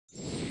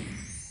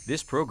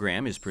This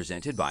program is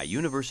presented by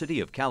University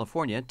of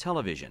California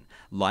Television.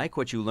 Like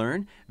what you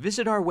learn?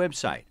 Visit our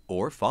website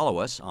or follow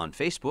us on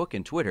Facebook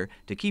and Twitter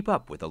to keep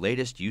up with the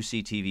latest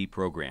UCTV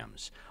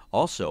programs.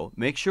 Also,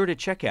 make sure to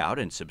check out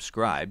and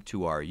subscribe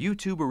to our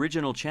YouTube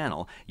original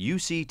channel,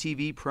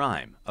 UCTV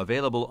Prime,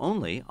 available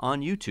only on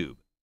YouTube.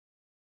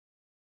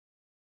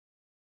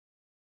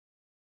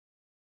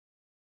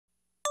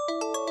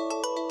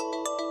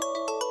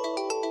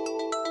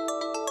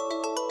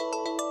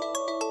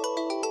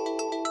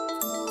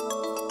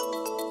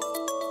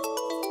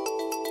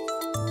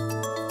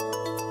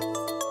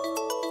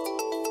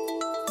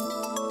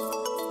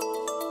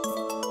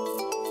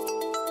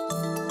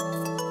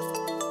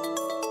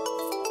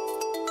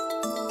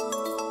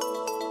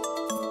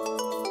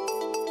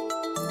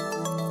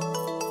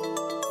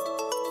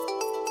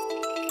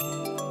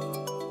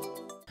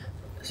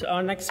 So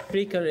our next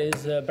speaker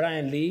is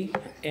Brian Lee,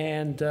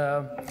 and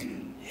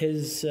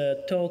his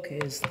talk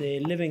is the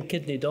living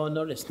kidney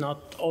donor. It's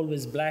not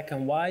always black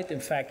and white.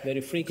 In fact,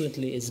 very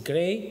frequently it's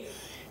gray.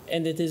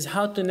 And it is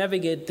how to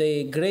navigate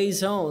the gray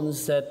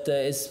zones that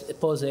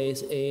pose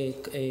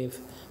a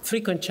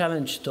frequent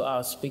challenge to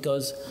us,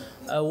 because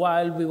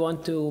while we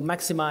want to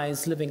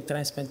maximize living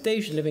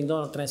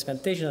donor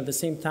transplantation, at the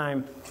same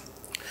time,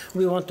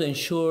 we want to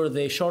ensure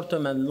the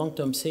short-term and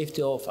long-term safety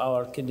of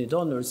our kidney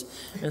donors.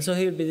 And so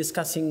he'll be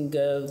discussing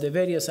the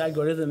various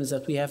algorithms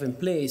that we have in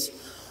place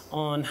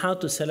on how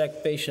to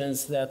select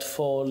patients that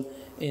fall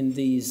in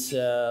these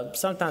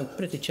sometimes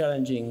pretty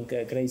challenging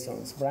gray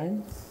zones.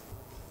 Brian?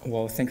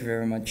 Well, thank you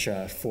very much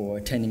for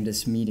attending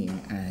this meeting,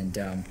 and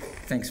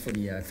thanks for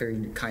the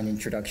very kind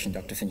introduction,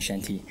 Dr.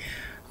 Vincenti.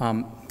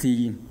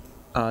 The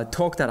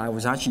talk that I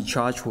was actually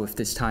charged with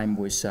this time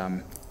was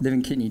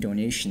living kidney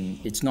donation.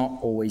 It's not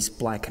always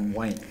black and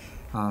white,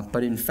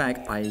 but in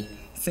fact, I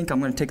think I'm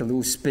going to take a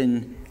little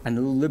spin and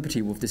a little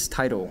liberty with this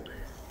title,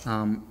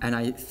 and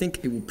I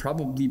think it would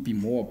probably be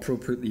more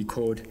appropriately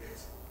called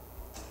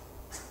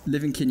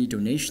living kidney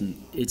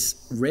donation.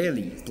 It's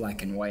rarely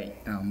black and white.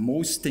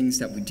 Most things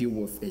that we deal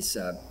with is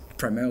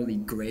primarily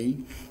gray.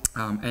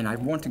 And I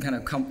want to kind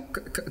of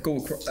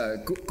go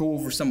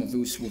over some of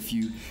those with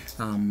you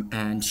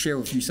and share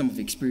with you some of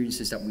the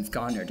experiences that we've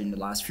garnered in the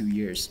last few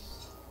years.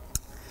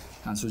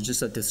 So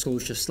just a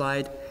disclosure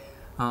slide.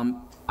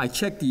 I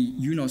checked the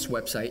UNOS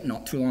website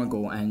not too long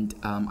ago, and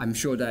I'm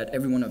sure that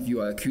every one of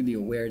you are acutely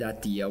aware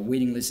that the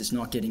waiting list is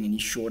not getting any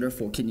shorter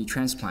for kidney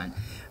transplant.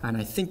 And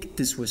I think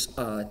this was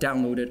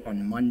downloaded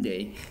on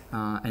Monday,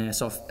 and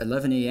as of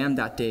 11 a.m.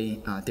 that day,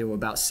 there were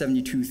about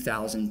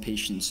 72,000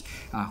 patients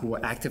who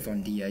were active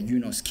on the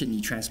UNOS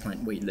kidney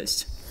transplant wait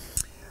list.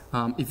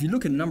 If you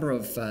look at the number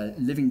of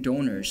living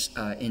donors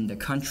in the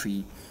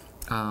country,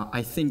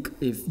 I think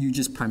if you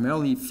just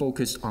primarily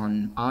focus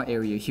on our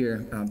area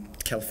here,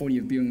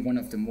 California being one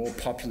of the more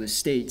populous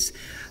states,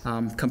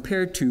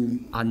 compared to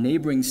our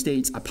neighboring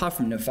states, apart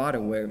from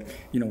Nevada, where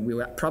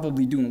we're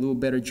probably doing a little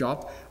better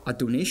job, our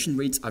donation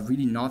rates are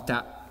really not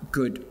that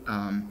good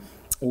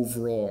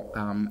overall,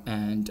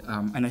 and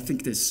I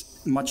think there's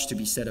much to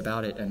be said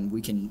about it, and we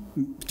can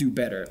do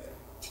better.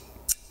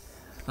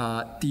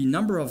 The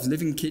number of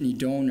living kidney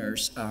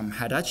donors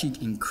had actually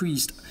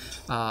increased,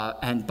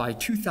 and by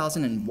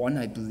 2001,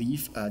 I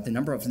believe, the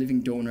number of living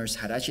donors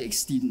had actually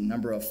exceeded the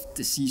number of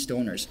deceased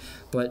donors.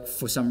 But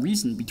for some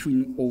reason,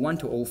 between 01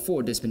 to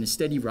 04, there's been a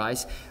steady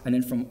rise, and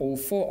then from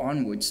 04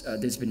 onwards,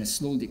 there's been a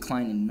slow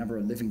decline in the number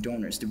of living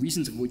donors, the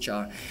reasons of which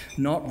are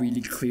not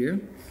really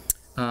clear.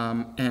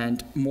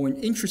 And more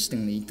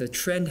interestingly, the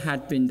trend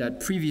had been that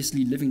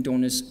previously living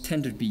donors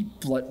tended to be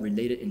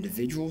blood-related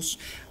individuals,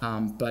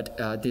 but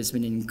there's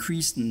been an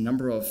increase in the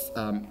number of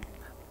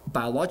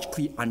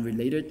biologically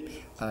unrelated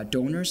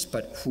donors,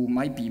 but who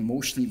might be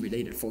emotionally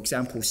related, for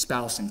example,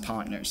 spouse and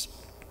partners.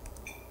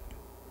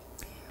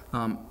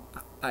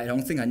 I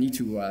don't think I need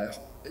to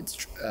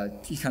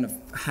kind of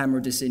hammer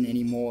this in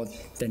any more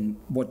than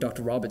what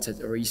Dr. Roberts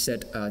had already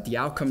said. The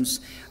outcomes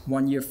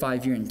 1 year,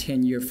 5 year, and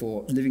 10 year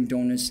for living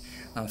donors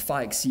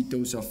far exceed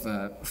those of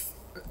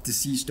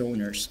deceased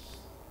donors.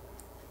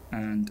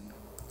 And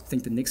I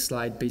think the next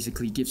slide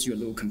basically gives you a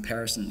little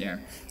comparison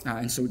there.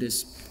 And so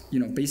there's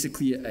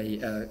basically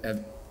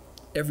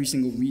every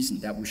single reason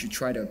that we should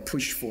try to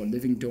push for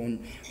living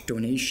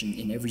donation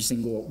in every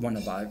single one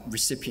of our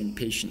recipient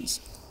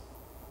patients.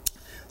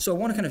 So I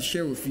want to kind of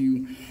share with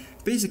you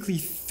basically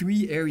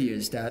 3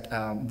 areas that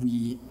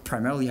we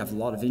primarily have a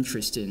lot of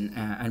interest in,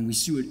 and we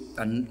see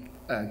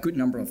a good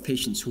number of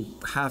patients who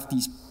have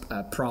these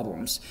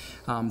problems.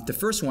 The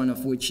first one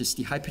of which is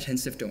the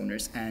hypertensive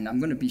donors, and I'm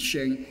going to be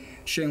sharing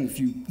with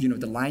you,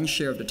 the lion's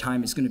share of the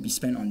time is going to be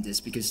spent on this,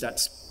 because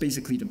that's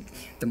basically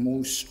the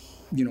most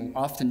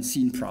often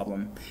seen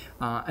problem.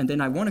 And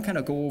then I want to kind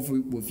of go over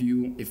with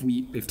you,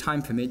 if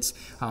time permits,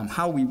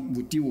 how we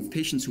would deal with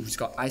patients who's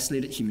got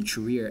isolated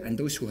hematuria and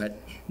those who had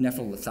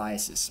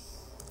nephrolithiasis.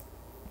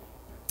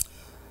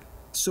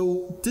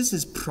 So this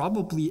is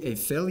probably a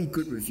fairly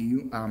good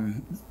review.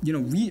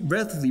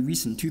 Relatively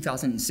recent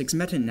 2006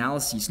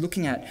 meta-analyses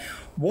looking at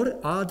what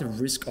are the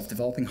risks of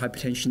developing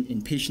hypertension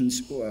in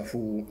patients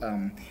who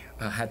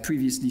had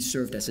previously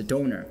served as a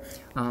donor.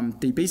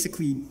 They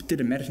basically did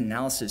a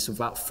meta-analysis of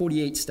about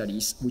 48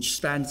 studies, which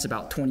spans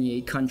about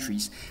 28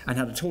 countries, and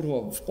had a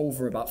total of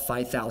over about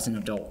 5,000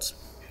 adults.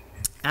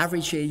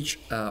 Average age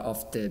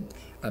of the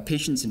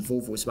patients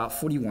involved was about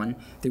 41.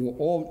 They were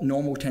all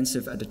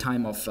normotensive at the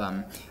time of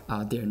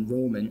their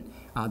enrollment.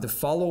 The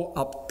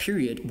follow-up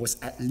period was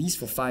at least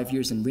for 5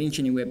 years and ranged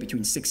anywhere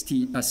between 6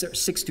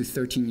 to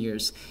 13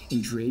 years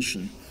in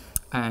duration.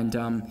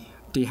 And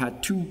they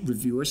had 2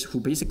 reviewers who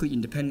basically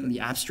independently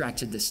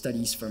abstracted the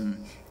studies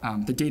from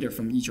the data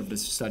from each of the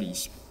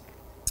studies.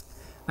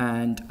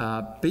 And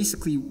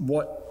basically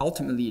what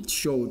ultimately it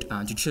showed,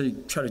 to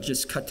try to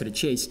just cut to the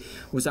chase,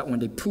 was that when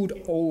they pulled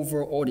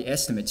over all the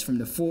estimates from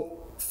the 4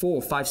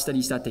 or 5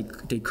 studies that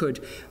they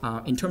could,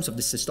 in terms of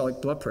the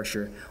systolic blood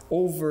pressure,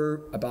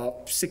 over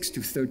about 6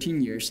 to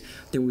 13 years,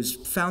 there was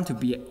found to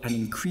be an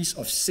increase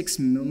of 6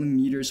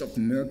 millimeters of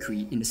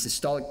mercury in the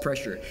systolic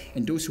pressure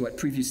in those who had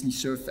previously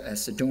served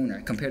as a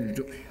donor compared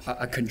to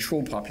a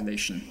control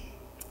population,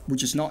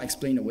 which is not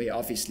explained away,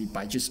 obviously,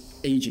 by just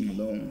aging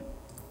alone.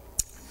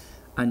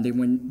 And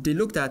when they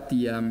looked at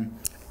the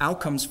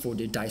outcomes for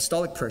the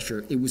diastolic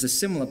pressure, it was a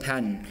similar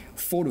pattern,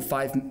 4 to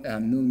 5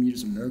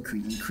 millimeters of mercury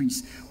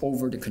increase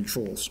over the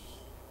controls.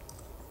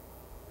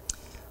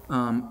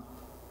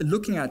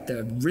 Looking at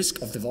the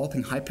risk of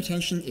developing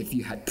hypertension if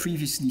you had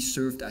previously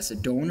served as a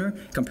donor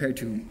compared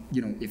to,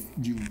 if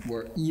you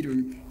were either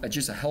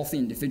just a healthy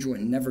individual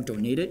and never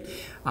donated,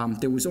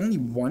 there was only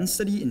one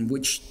study in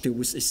which there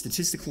was a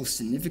statistical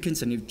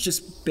significance, and it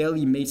just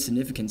barely made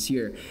significance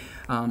here.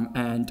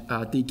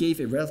 They gave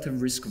a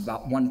relative risk of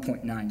about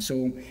 1.9.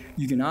 So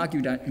you can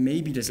argue that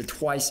maybe there's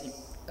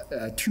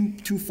a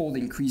twofold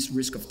increased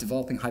risk of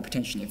developing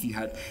hypertension if you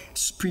had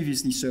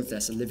previously served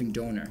as a living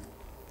donor.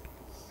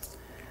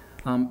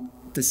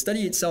 The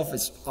study itself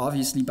is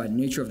obviously, by the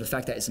nature of the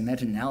fact that it's a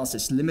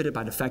meta-analysis, limited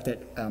by the fact that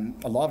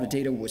a lot of the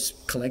data was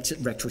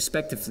collected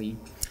retrospectively,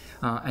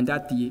 and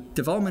that the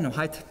development of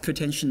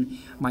hypertension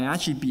might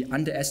actually be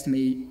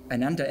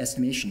an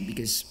underestimation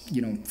because,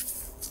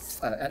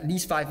 at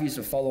least 5 years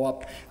of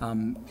follow-up,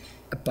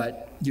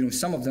 but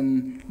some of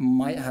them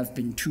might have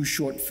been too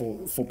short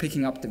for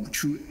picking up the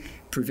true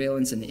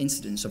prevalence and the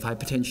incidence of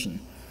hypertension.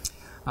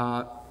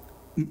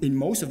 In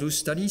most of those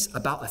studies,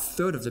 about a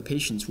third of the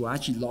patients were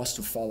actually lost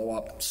to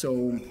follow-up.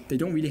 So they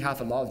don't really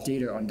have a lot of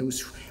data on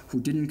those who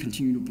didn't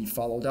continue to be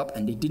followed up,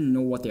 and they didn't know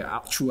what their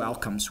true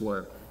outcomes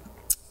were.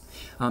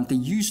 They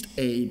used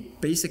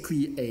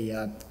basically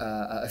a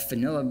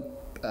vanilla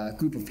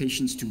group of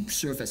patients to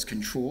serve as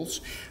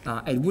controls.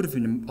 It would have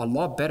been a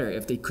lot better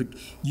if they could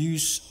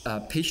use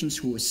patients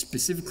who were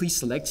specifically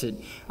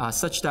selected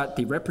such that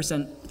they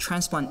represent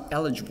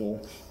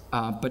transplant-eligible,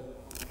 but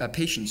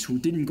patients who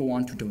didn't go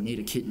on to donate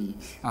a kidney,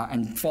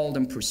 and follow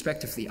them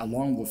prospectively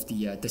along with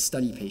the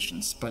study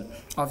patients. But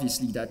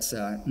obviously that's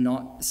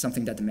not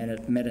something that the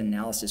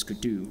meta-analysis could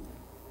do.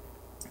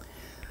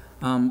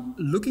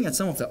 Looking at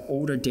some of the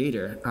older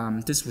data,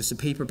 this was a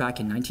paper back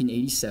in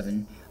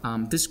 1987.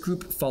 This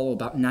group followed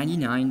about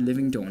 99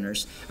 living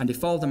donors, and they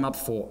followed them up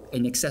for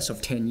in excess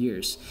of 10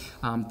 years.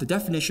 The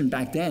definition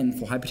back then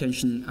for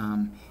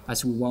hypertension,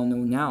 as we well know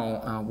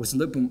now, was a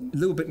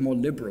little bit more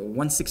liberal,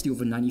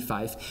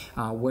 160/95,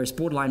 whereas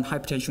borderline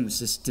hypertension was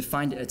just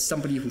defined as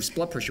somebody whose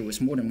blood pressure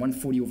was more than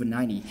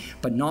 140/90,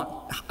 but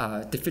not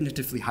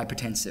definitively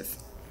hypertensive.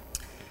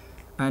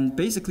 And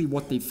basically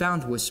what they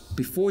found was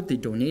before they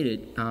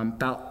donated,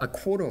 about a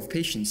quarter of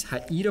patients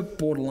had either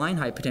borderline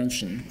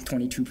hypertension,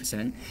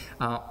 22%,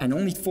 and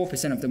only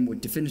 4% of them were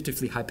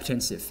definitively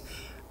hypertensive.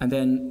 And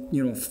then,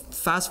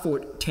 fast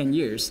forward 10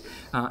 years,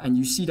 and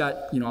you see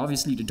that,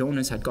 obviously the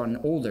donors had gotten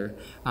older,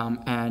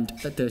 and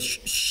that the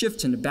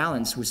shift in the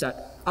balance was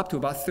that up to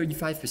about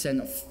 35%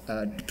 of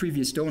the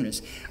previous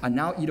donors are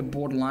now either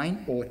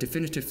borderline or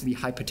definitively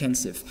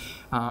hypertensive.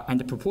 And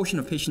the proportion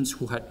of patients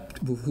who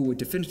were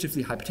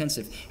definitively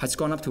hypertensive has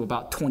gone up to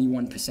about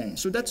 21%.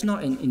 So that's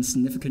not an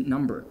insignificant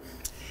number.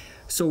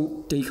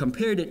 So they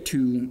compared it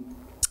to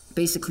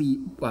basically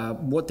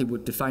what they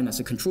would define as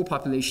a control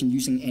population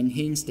using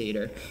NHANES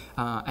data,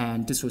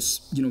 and this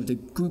was the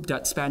group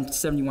that spanned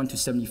 71 to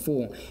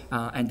 74,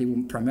 and they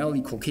were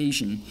primarily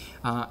Caucasian,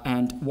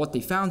 and what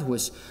they found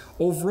was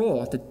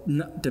overall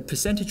the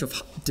percentage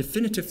of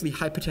definitively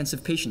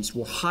hypertensive patients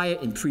were higher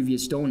in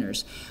previous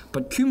donors,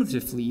 but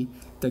cumulatively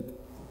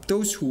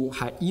those who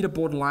had either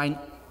borderline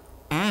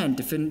and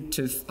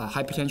definitive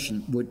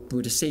hypertension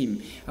were the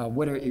same,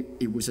 whether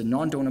it was a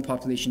non-donor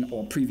population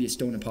or previous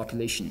donor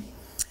population.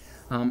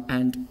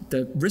 And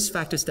the risk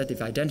factors that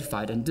they've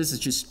identified, and this is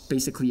just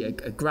basically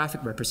a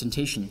graphic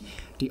representation,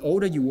 the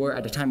older you were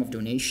at the time of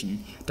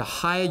donation, the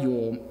higher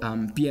your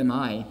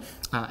BMI,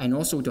 and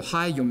also the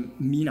higher your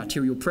mean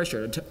arterial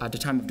pressure at the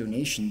time of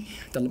donation,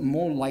 the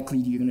more likely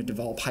you're going to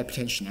develop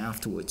hypertension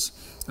afterwards,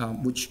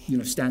 which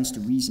stands to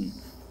reason.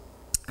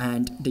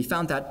 And they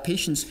found that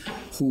patients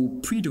who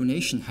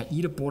pre-donation had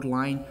either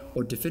borderline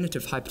or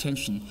definitive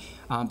hypertension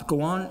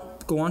go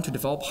on to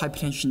develop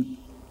hypertension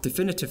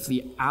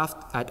definitively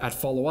at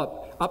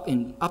follow-up up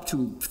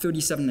to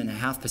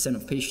 37.5%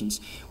 of patients,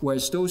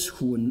 whereas those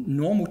who were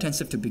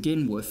normotensive to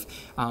begin with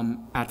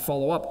at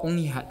follow-up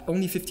only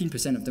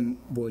 15% of them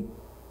were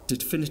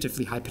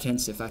definitively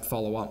hypertensive at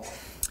follow-up.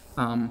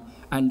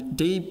 And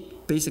they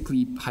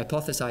basically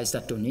hypothesized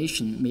that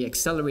donation may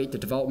accelerate the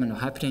development of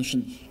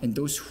hypertension in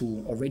those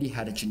who already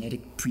had a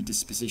genetic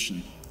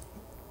predisposition.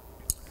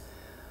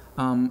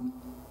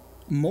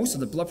 Most of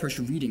the blood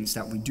pressure readings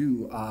that we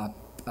do are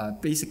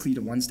basically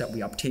the ones that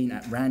we obtain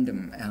at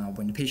random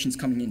when the patient's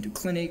coming into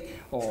clinic,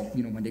 or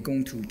when they're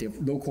going to their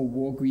local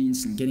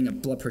Walgreens and getting a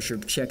blood pressure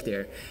check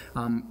there.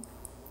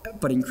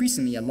 But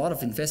increasingly, a lot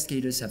of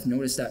investigators have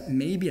noticed that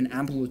maybe an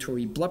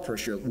ambulatory blood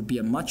pressure would be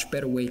a much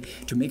better way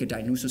to make a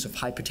diagnosis of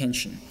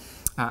hypertension.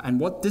 And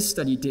what this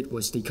study did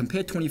was they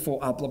compared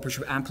 24-hour blood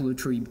pressure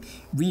ambulatory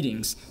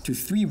readings to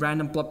 3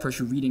 random blood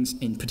pressure readings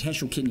in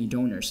potential kidney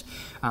donors.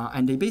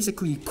 And they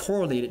basically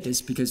correlated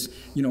this because,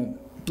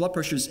 blood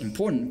pressure is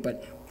important,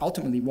 but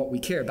ultimately what we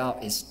care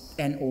about is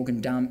end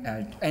organ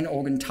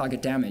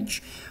target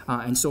damage.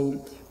 And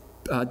so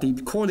they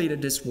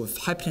correlated this with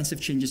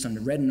hypertensive changes on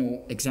the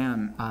retinal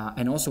exam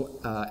and also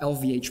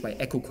LVH by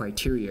echo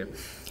criteria.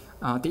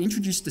 They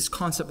introduced this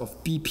concept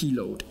of BP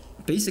load.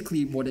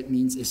 Basically, what it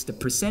means is the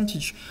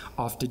percentage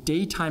of the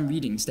daytime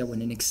readings that were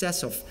in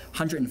excess of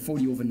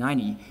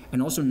 140/90,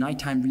 and also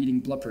nighttime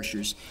reading blood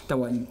pressures that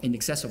were in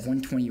excess of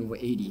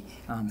 120/80,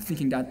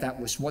 thinking that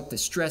that was what the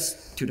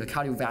stress to the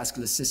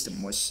cardiovascular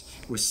system was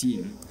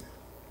seeing.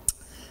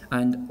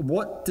 And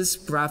what this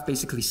graph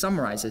basically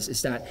summarizes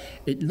is that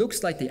it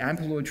looks like the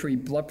ambulatory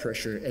blood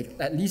pressure,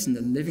 at least in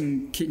the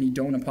living kidney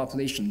donor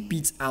population,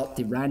 beats out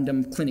the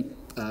random clinic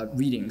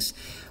readings.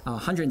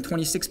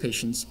 126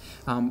 patients,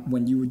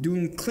 when you were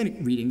doing clinic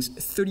readings,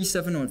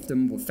 37 of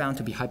them were found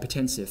to be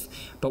hypertensive.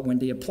 But when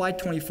they applied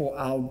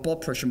 24-hour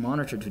blood pressure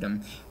monitor to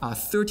them,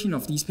 13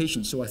 of these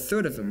patients, so a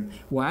third of them,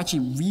 were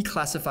actually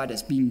reclassified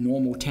as being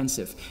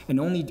normotensive, and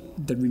only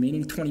the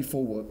remaining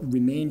 24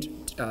 remained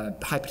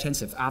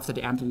hypertensive after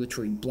the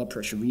ambulatory blood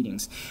pressure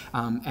readings.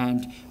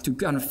 And to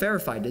kind of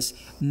verify this,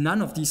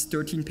 none of these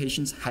 13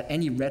 patients had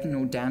any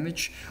retinal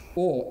damage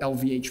or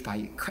LVH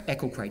by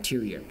echo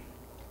criteria.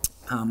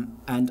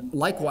 And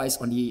likewise,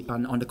 on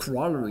the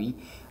corollary,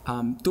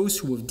 those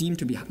who were deemed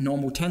to be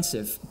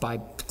normotensive by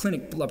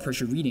clinic blood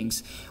pressure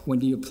readings, when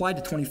they applied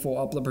the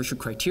 24-hour blood pressure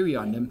criteria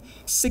on them,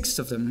 6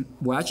 of them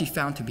were actually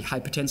found to be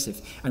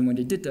hypertensive. And when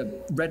they did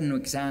the retinal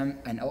exam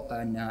and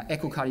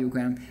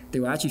echocardiogram, they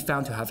were actually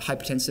found to have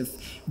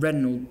hypertensive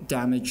retinal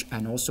damage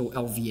and also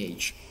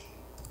LVH.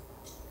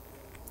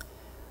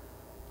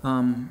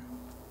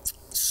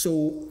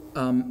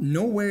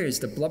 Nowhere is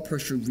the blood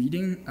pressure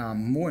reading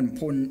more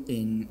important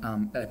in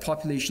a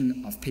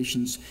population of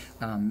patients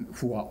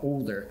who are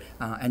older.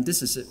 And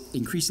this is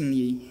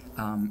increasingly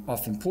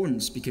of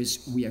importance because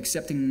we are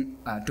accepting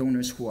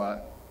donors who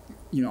are,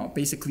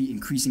 basically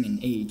increasing in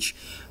age.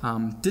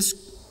 This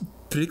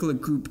particular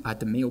group at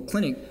the Mayo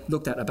Clinic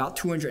looked at about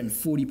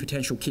 240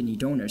 potential kidney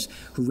donors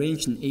who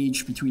ranged in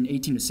age between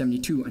 18 to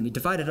 72, and they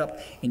divided up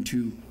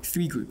into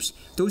 3 groups: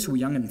 those who were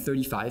younger than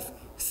 35,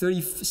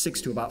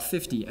 36 to about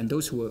 50, and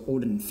those who were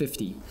older than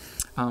 50.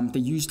 They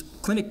used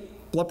clinic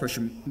blood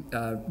pressure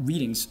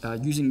readings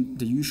using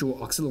the usual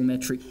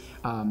oscillometric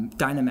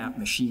Dynamap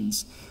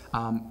machines.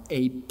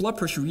 A blood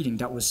pressure reading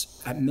that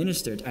was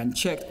administered and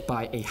checked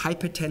by a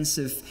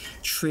hypertensive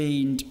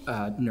trained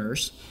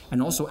nurse,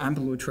 and also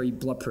ambulatory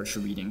blood pressure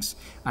readings.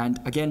 And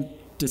again,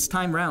 this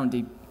time round,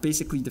 they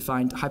basically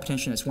defined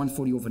hypertension as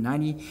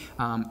 140/90,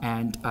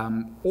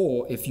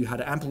 or if you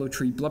had an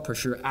ambulatory blood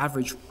pressure,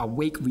 average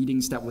awake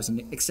readings that was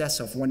in excess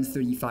of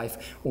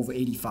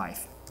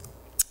 135/85.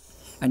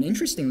 And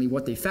interestingly,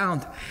 what they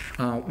found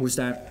was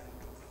that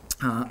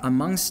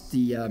amongst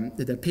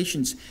the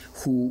patients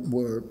who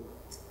were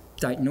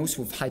diagnosed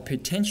with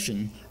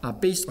hypertension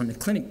based on the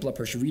clinic blood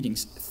pressure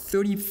readings,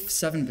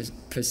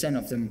 37%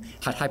 of them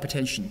had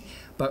hypertension.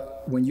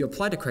 But when you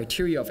apply the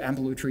criteria of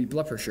ambulatory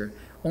blood pressure,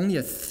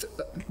 only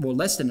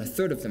less than a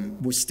third of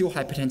them were still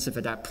hypertensive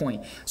at that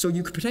point. So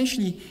you could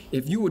potentially,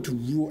 if you were to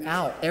rule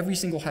out every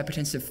single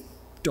hypertensive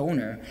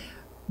donor,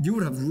 you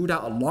would have ruled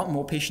out a lot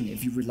more patients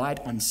if you relied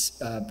on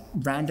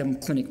random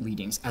clinic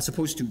readings as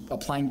opposed to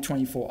applying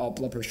 24-hour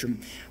blood pressure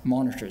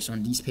monitors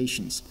on these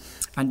patients.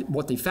 And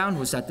what they found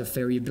was that the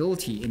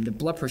variability in the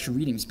blood pressure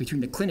readings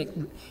between the clinic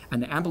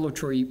and the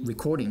ambulatory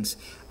recordings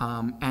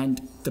and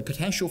the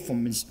potential for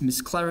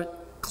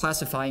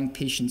misclassifying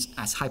patients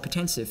as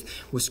hypertensive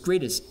was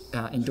greatest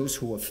in those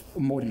who were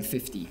more than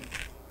 50.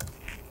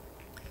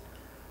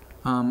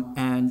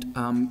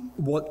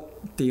 What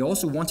they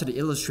also wanted to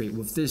illustrate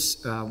with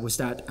this was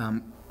that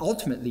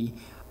ultimately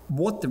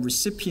what the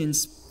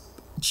recipients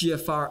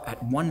GFR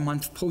at 1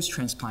 month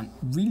post-transplant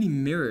really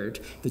mirrored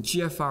the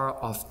GFR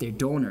of their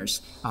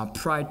donors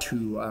prior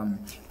to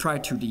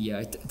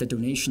the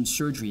donation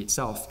surgery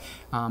itself.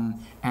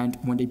 And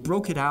when they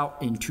broke it out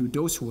into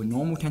those who were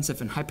normotensive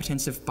and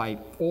hypertensive by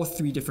all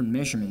 3 different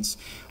measurements,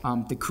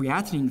 the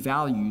creatinine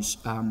values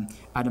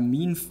at a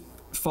mean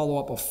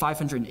follow-up of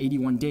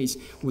 581 days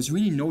was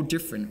really no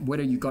different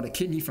whether you got a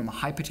kidney from a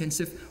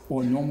hypertensive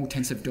or a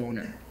normotensive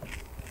donor.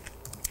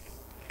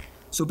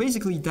 So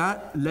basically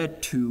that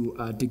led to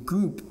the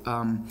group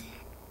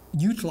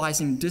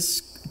utilizing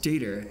this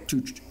data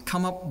to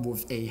come up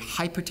with a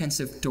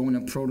hypertensive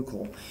donor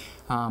protocol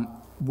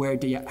where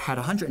they had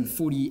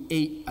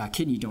 148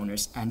 kidney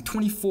donors, and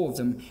 24 of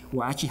them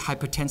were actually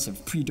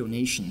hypertensive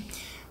pre-donation.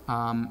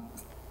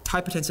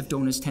 Hypertensive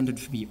donors tended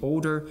to be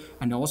older,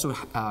 and also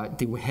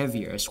they were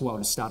heavier as well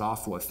to start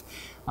off with.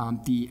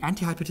 The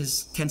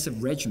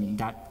antihypertensive regimen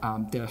that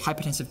the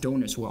hypertensive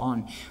donors were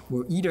on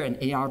were either an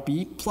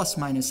ARB plus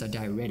minus a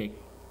diuretic.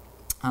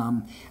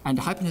 And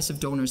the hypertensive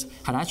donors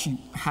had actually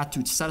had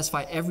to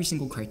satisfy every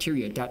single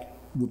criteria that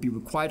would be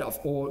required of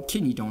all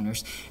kidney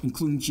donors,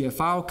 including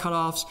GFR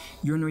cutoffs,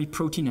 urinary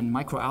protein and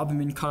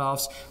microalbumin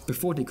cutoffs,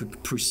 before they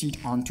could proceed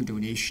on to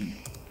donation.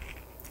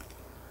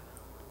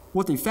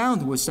 What they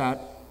found was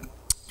that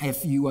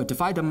if you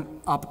divide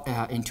them up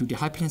into the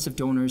hypertensive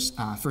donors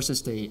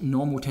versus the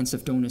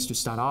normotensive donors to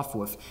start off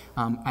with,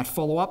 at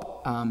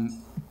follow-up,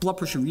 blood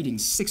pressure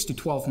readings 6 to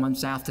 12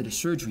 months after the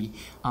surgery,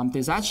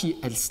 there's actually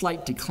a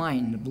slight decline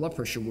in the blood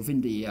pressure within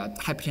the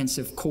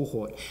hypertensive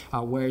cohort,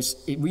 whereas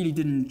it really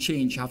didn't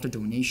change after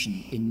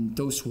donation in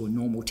those who were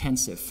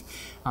normotensive.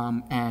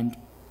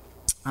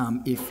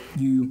 If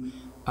you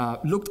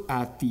looked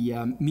at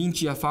the mean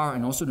GFR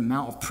and also the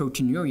amount of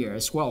proteinuria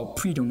as well,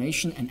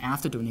 pre-donation and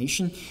after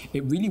donation,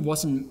 it really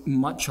wasn't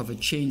much of a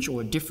change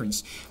or a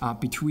difference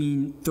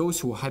between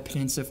those who were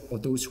hypertensive or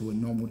those who were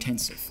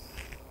normotensive.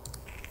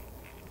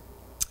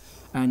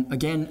 And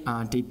again,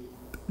 they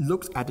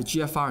looked at the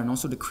GFR and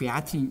also the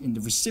creatinine in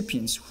the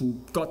recipients who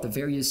got the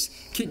various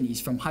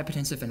kidneys from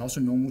hypertensive and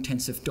also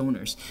normotensive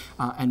donors.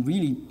 And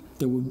really,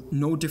 there were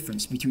no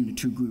difference between the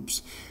 2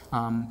 groups.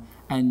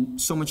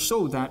 And so much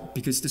so that,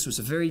 because this was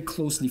a very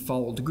closely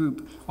followed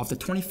group, of the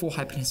 24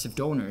 hypertensive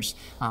donors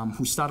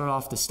who started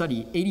off the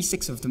study,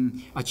 86 of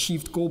them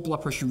achieved gold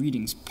blood pressure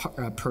readings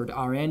per the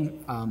RN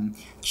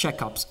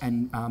checkups,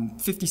 and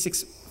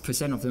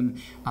 56% of them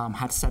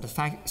had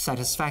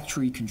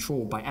satisfactory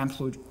control by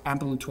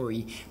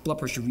ambulatory blood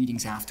pressure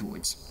readings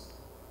afterwards.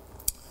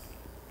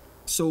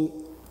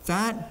 So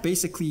that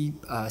basically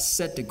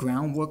set the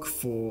groundwork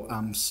for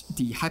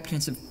the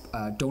hypertensive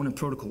donor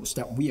protocols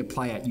that we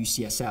apply at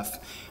UCSF.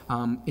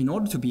 In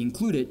order to be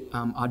included,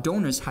 our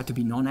donors had to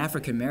be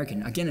non-African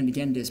American. Again and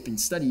again, there's been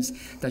studies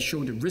that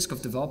show the risk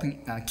of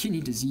developing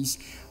kidney disease,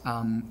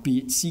 be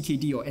it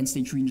CKD or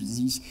end-stage renal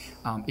disease,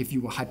 if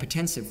you were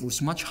hypertensive,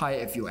 was much higher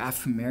if you were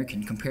African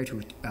American compared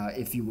to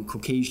if you were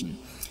Caucasian.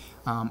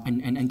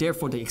 And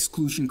therefore, the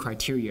exclusion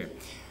criteria.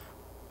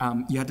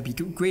 You had to be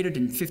greater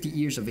than 50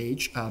 years of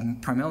age,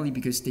 primarily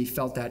because they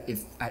felt that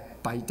if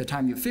by the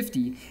time you're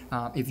 50,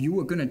 if you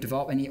were going to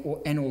develop any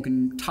end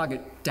organ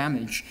target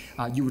damage,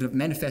 you would have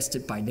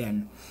manifested by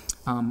then.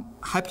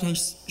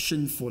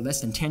 Hypertension for less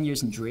than 10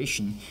 years in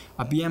duration,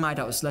 a BMI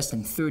that was less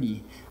than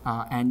 30,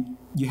 and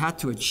you had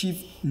to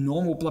achieve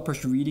normal blood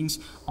pressure readings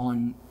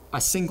on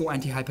a single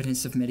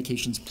antihypertensive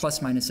medications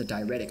plus minus a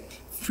diuretic,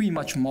 pretty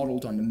much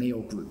modeled on the Mayo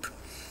group.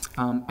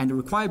 And the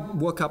required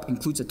workup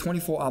includes a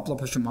 24-hour blood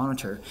pressure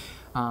monitor,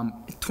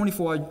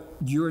 24-hour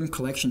urine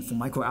collection for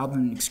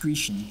microalbumin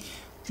excretion,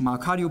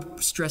 myocardial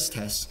stress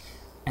tests,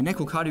 an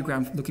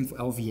echocardiogram looking for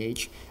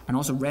LVH, and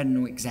also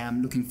retinal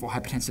exam looking for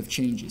hypertensive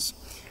changes.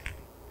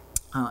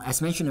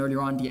 As mentioned earlier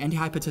on, the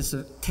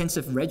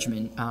antihypertensive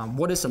regimen,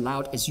 what is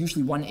allowed is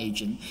usually 1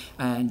 agent,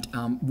 and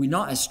we're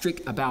not as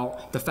strict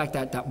about the fact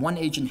that that 1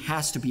 agent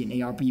has to be an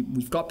ARB.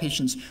 We've got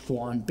patients who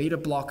are on beta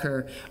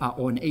blocker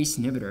or an ACE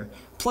inhibitor,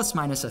 plus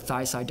minus a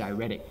thiazide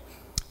diuretic.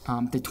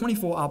 The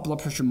 24-hour blood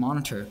pressure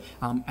monitor,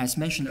 as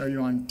mentioned earlier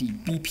on, the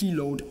BP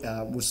load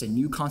was a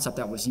new concept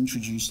that was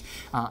introduced,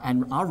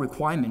 and our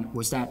requirement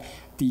was that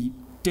the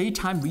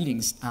daytime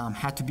readings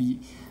had to be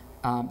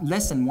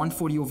less than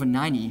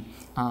 140/90,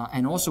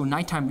 and also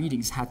nighttime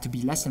readings had to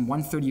be less than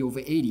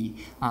 130/80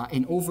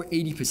 in over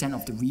 80%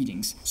 of the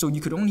readings. So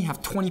you could only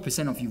have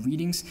 20% of your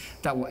readings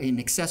that were in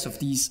excess of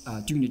these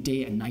during the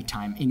day and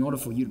nighttime in order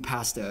for you to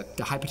pass the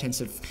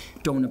hypertensive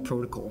donor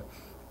protocol.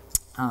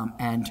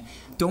 And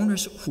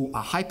donors who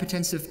are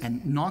hypertensive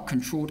and not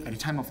controlled at the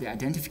time of the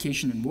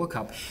identification and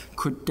workup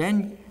could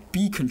then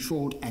be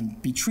controlled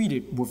and be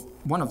treated with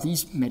one of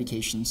these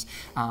medications.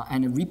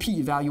 And a repeat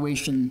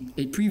evaluation,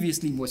 it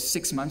previously was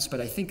 6 months,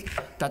 but I think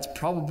that's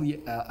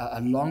probably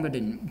a longer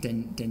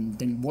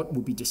than what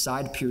would be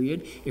decided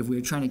period if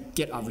we're trying to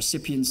get our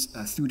recipients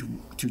through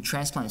to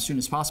transplant as soon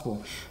as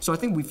possible. So I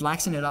think we've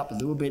laxened it up a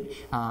little bit,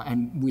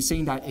 and we're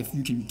saying that if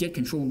you can get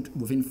controlled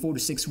within 4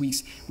 to 6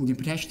 weeks, we can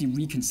potentially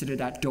reconsider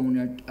that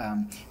donor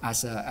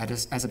as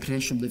a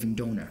potential living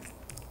donor.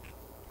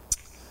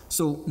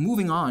 So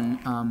moving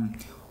on,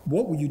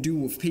 what would you do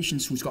with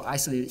patients who's got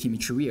isolated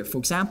hematuria? For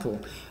example,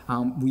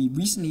 we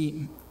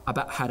recently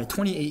had a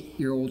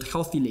 28-year-old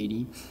healthy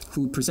lady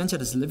who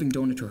presented as a living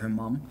donor to her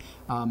mom.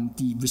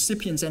 The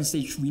recipient's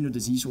end-stage renal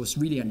disease was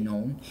really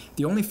unknown.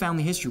 The only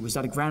family history was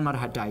that a grandmother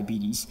had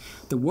diabetes.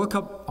 The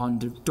workup on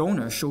the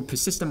donor showed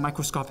persistent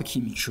microscopic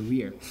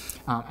hematuria,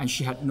 and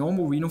she had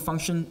normal renal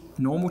function,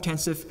 normal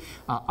tensive,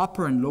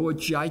 upper and lower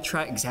GI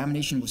tract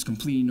examination was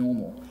completely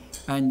normal.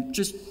 And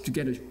just to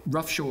get a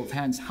rough show of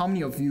hands, how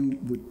many of you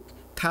would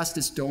pass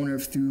this donor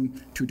through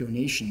to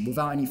donation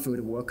without any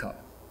further workup?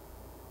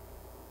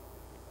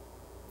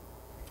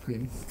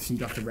 Okay, see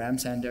Dr.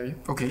 Ram's hand there.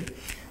 Okay.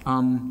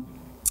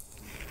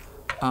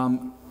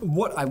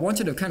 What I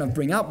wanted to kind of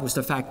bring up was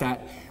the fact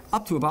that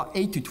up to about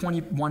 8 to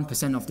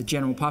 21% of the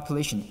general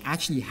population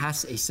actually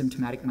has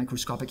asymptomatic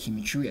microscopic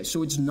hematuria.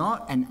 So it's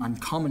not an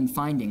uncommon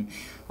finding.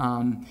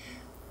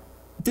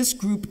 This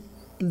group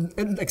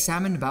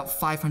examined about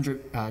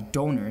 500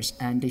 donors,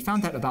 and they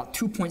found that about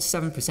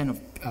 2.7%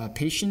 of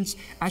patients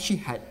actually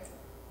had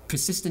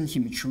persistent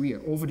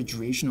hematuria over the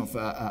duration of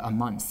a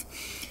month.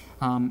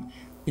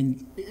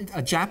 In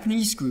a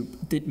Japanese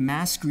group did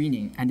mass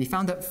screening, and they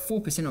found that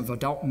 4% of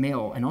adult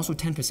male and also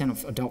 10%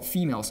 of adult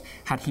females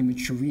had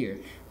hematuria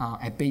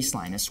at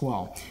baseline as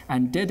well.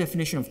 And their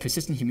definition of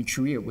persistent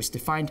hematuria was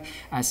defined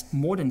as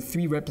more than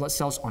 3 red blood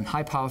cells on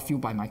high power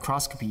field by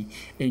microscopy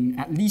in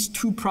at least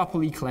 2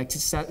 properly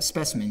collected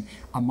specimens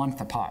a month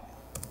apart.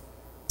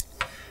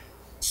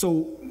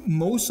 So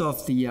most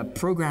of the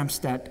programs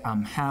that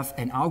have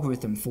an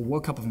algorithm for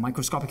workup of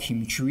microscopic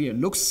hematuria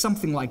looks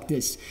something like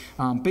this.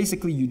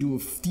 Basically, you do a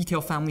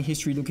detailed family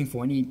history looking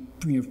for any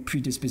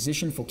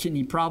predisposition for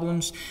kidney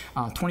problems,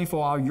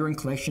 24-hour urine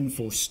collection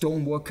for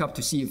stone workup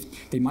to see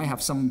if they might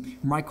have some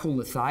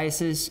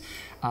microlithiasis,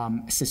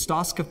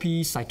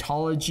 cystoscopy,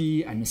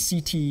 cytology, and a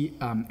CT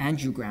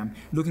angiogram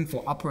looking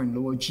for upper and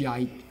lower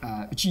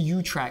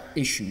GU tract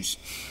issues.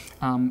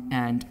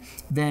 And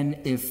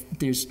then if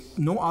there's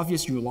no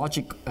obvious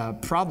urologic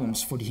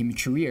problems for the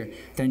hematuria,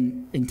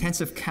 then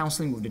intensive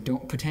counseling with the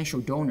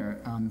potential donor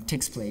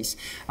takes place.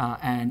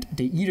 And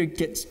they either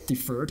get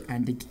deferred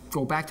and they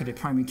go back to the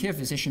primary care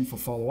physician for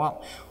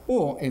follow-up,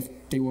 or if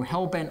they were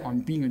hell-bent on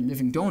being a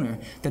living donor,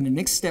 then the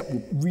next step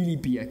would really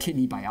be a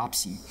kidney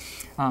biopsy.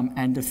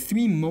 And the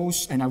 3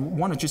 most, and I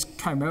want to just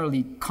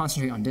primarily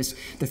concentrate on this,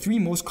 the 3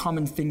 most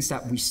common things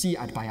that we see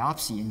at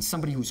biopsy in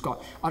somebody who's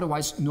got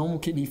otherwise normal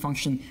kidney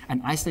function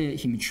and isolated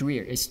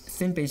hematuria is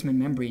thin basement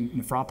membrane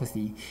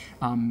nephropathy,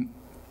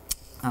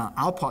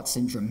 Alport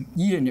syndrome,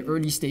 either in the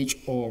early stage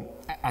or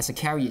as a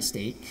carrier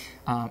state,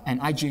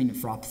 and IgA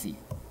nephropathy.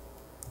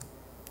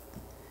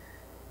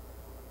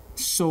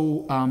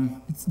 So,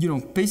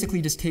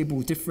 basically this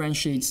table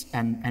differentiates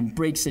and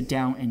breaks it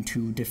down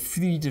into the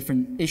 3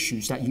 different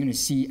issues that you're going to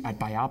see at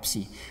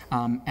biopsy.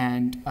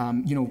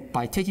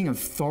 By taking a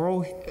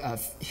thorough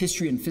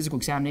history and physical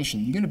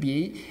examination, you're going to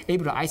be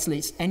able to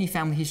isolate any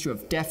family history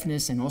of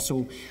deafness and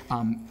also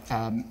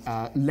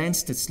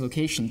lens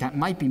dislocation that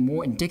might be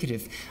more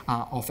indicative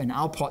of an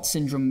Alport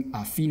syndrome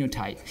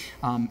phenotype.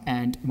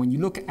 And when you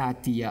look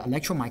at the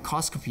electron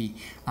microscopy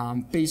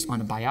based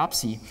on a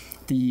biopsy,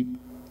 the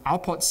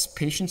Alport's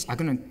patients are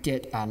going to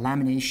get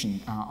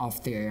lamination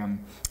of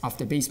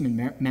the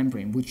basement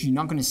membrane, which you're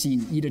not going to see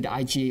in either the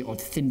IgA or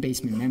the thin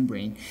basement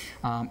membrane.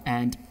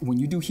 And when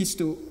you do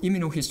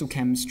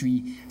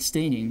immunohistochemistry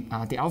staining,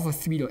 the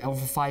alpha-3 to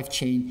alpha-5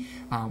 chain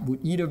would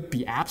either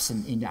be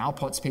absent in the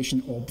Alport's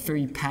patient or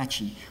very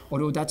patchy,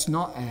 although that's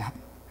not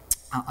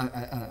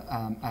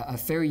a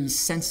very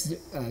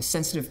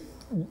sensitive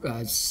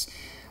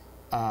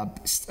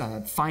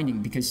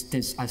finding, because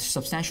there's a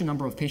substantial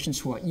number of patients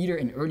who are either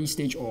in early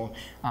stage or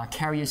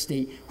carrier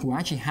state who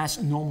actually has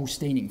normal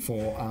staining for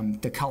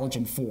the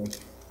collagen 4.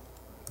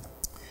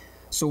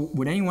 So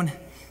would anyone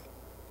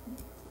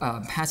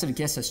hazard a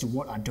guess as to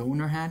what our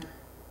donor had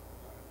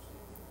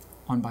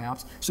on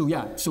biopsy?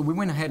 So we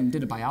went ahead and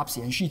did a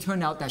biopsy, and she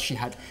turned out that she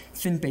had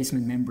thin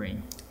basement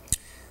membrane.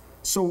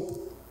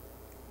 So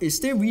is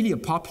there really a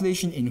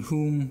population in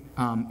whom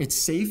it's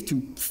safe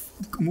to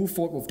move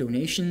forward with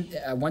donation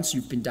once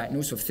you've been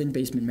diagnosed with thin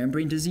basement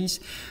membrane disease?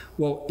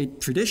 Well,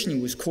 it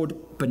traditionally was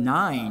called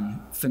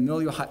benign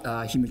familial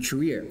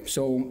hematuria.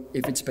 So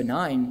if it's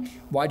benign,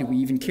 why do we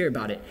even care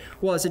about it?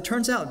 Well, as it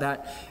turns out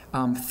that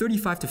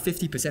 35 to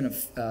 50% of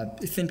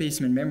thin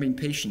basement membrane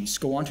patients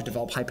go on to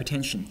develop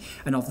hypertension,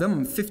 and of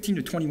them 15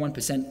 to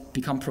 21%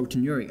 become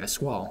proteinuria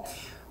as well.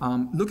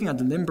 Looking at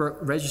the Limburg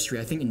registry,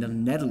 I think in the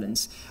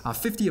Netherlands,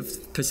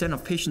 50%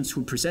 of patients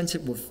who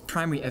presented with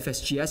primary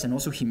FSGS and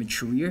also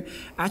hematuria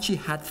actually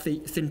had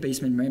thin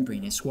basement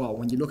membrane as well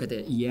when you look at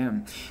the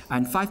EM.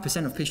 And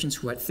 5% of patients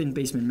who had thin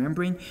basement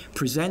membrane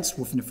presents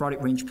with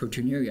nephrotic range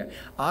proteinuria,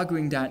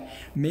 arguing that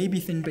maybe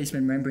thin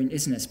basement membrane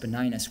isn't as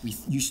benign as we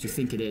used to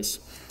think it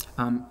is.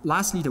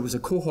 Lastly, there was a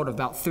cohort of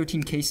about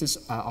 13 cases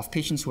of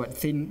patients who had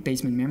thin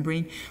basement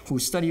membrane who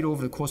studied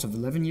over the course of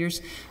 11 years.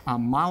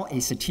 Mild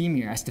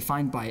acythemia, as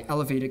defined by by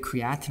elevated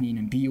creatinine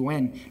and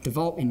BUN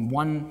developed in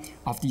one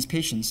of these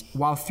patients,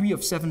 while 3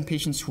 of 7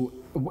 patients who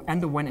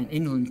underwent an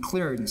insulin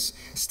clearance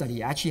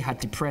study actually had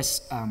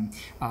depressed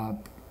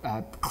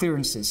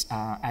clearances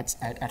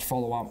at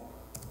follow-up.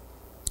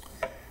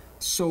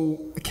 So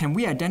can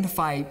we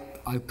identify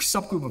a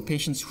subgroup of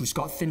patients who's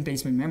got thin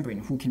basement membrane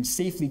who can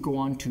safely go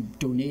on to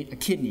donate a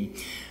kidney?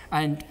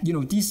 And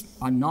these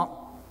are not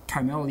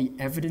primarily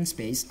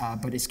evidence-based,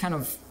 but it's kind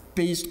of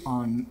based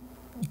on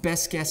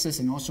best guesses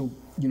and also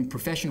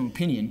professional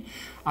opinion.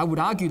 I would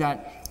argue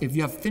that if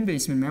you have thin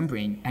basement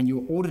membrane and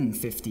you're older than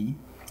 50,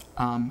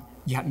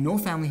 you had no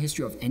family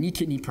history of any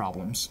kidney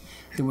problems,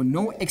 there were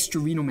no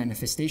extrarenal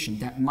manifestation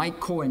that might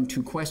call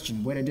into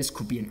question whether this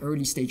could be an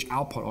early stage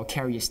output or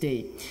carrier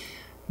state.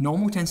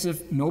 Normal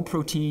tensive, no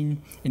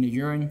protein in the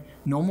urine,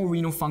 normal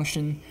renal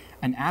function,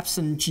 and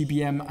absent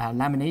GBM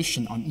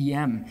lamination on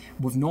EM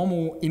with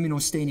normal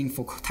immunostaining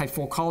for type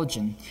 4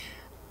 collagen,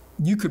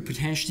 you could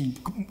potentially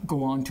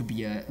go on to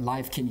be a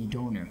live kidney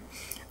donor.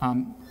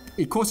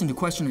 It calls into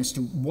question as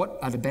to what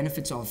are the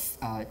benefits of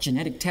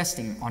genetic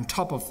testing on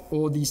top of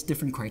all these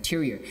different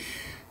criteria.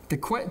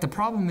 The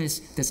problem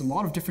is there's a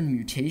lot of different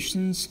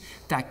mutations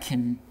that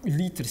can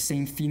lead to the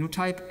same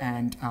phenotype,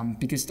 and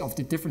because of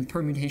the different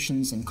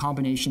permutations and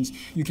combinations,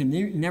 you can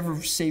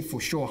never say for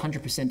sure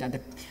 100% that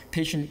the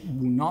patient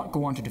will not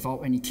go on to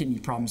develop any kidney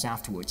problems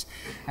afterwards.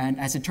 And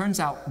as it turns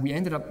out, we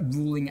ended up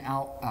ruling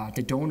out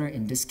the donor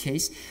in this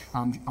case.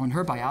 On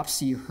her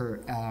biopsy,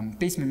 her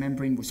basement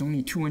membrane was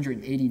only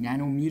 280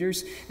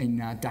 nanometers in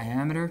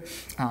diameter,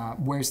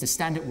 whereas the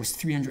standard was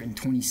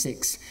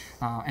 326.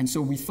 And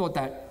so we thought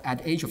that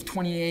at age of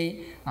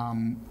 28,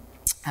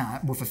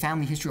 with a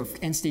family history of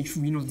end-stage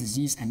renal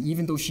disease, and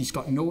even though she's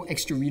got no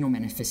extrarenal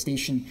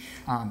manifestation,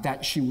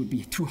 that she would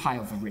be too high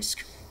of a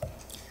risk.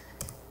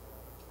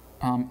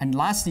 And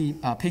lastly,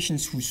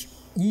 patients who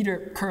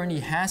either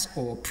currently has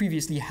or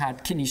previously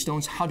had kidney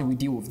stones, how do we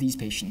deal with these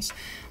patients?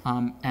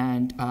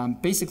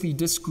 Basically,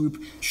 this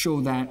group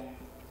showed that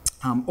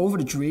over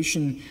the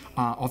duration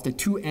of the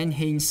 2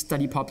 NHANES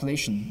study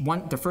population,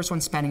 the first one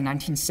spanning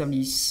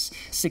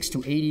 1976 to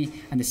 80,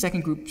 and the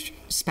second group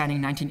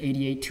spanning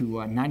 1988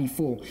 to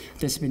 94,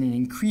 there's been an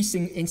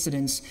increasing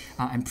incidence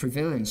and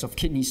prevalence of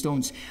kidney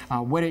stones,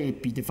 whether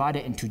it be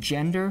divided into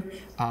gender,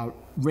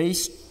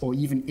 race, or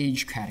even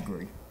age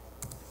category.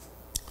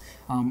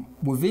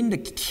 Within the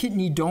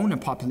kidney donor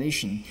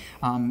population,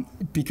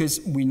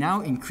 because we're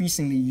now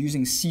increasingly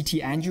using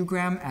CT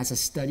angiogram as a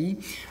study,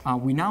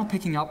 we're now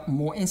picking up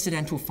more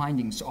incidental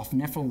findings of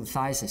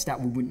nephrolithiasis that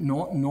we would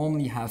not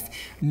normally have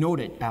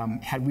noted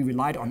had we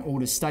relied on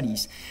older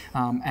studies.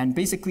 And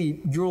basically,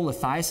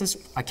 urolithiasis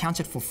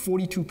accounted for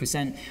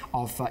 42%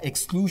 of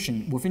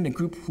exclusion within the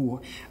group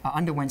who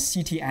underwent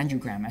CT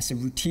angiogram as a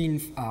routine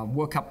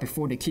workup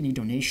before the kidney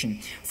donation,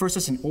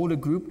 versus an older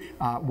group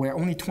where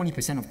only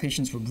 20% of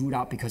patients were ruled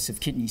out because of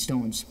kidney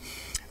stones.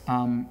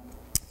 10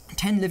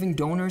 living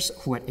donors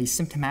who had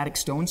asymptomatic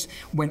stones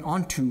went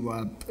on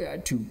to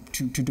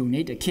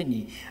donate a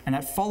kidney. And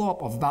at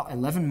follow-up of about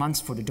 11 months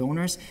for the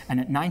donors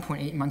and at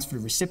 9.8 months for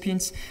the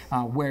recipients,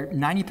 where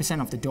 90%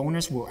 of the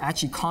donors were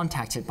actually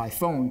contacted by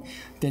phone,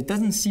 there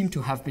doesn't seem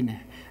to have been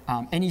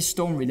any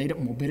stone-related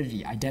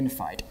morbidity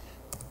identified.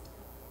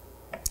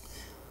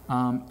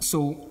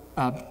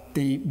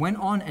 They went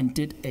on and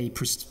did a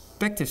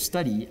prospective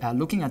study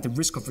looking at the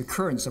risk of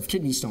recurrence of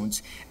kidney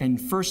stones in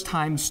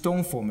first-time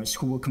stone formers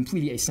who were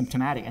completely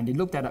asymptomatic. And they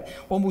looked at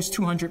almost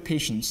 200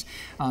 patients,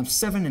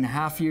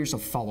 7.5 years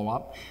of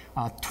follow-up.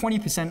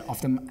 20%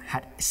 of them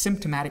had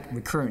symptomatic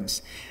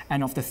recurrence.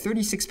 And of the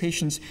 36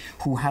 patients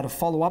who had a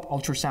follow-up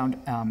ultrasound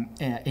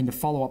in the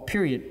follow-up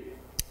period,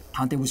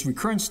 there was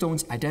recurrent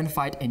stones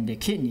identified in their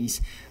kidneys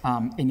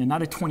in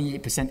another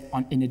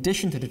 28%, in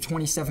addition to the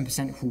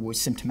 27% who were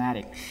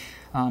symptomatic.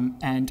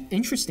 And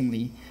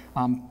interestingly,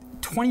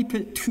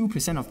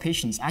 22% of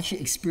patients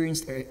actually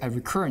experienced a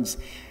recurrence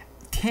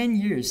 10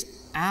 years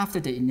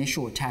after the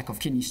initial attack of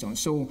kidney stones.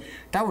 So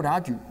that would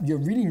argue you're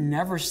really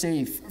never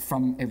safe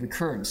from a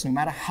recurrence, no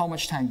matter how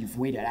much time you've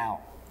waited out.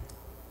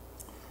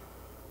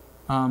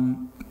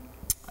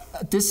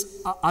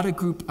 This other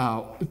group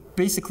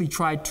basically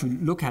tried to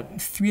look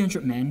at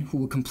 300 men who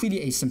were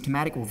completely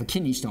asymptomatic with a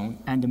kidney stone,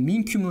 and the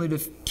mean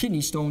cumulative kidney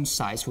stone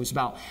size was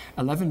about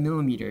 11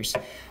 millimeters.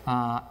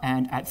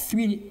 And at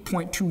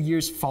 3.2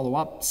 years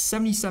follow-up,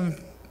 77,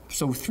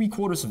 so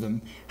 3/4 of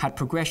them had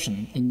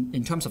progression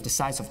in terms of the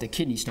size of the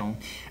kidney stone,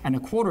 and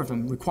 1/4 of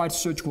them required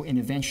surgical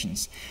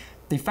interventions.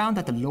 They found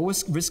that the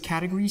lowest risk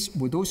categories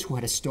were those who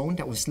had a stone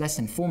that was less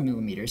than 4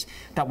 millimeters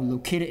that were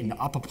located in the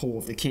upper pole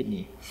of the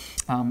kidney.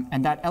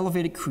 And that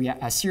elevated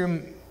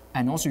serum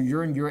and also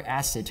urine uric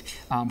acid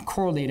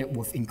correlated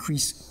with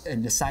increase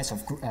in the size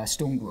of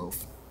stone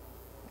growth.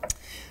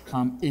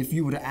 If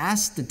you were to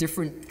ask the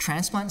different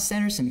transplant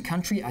centers in the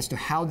country as to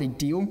how they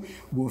deal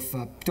with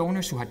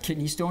donors who had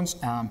kidney stones,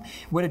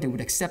 whether they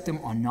would accept them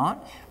or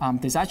not,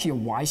 there's actually a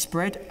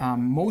widespread.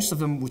 Most of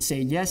them would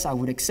say, yes, I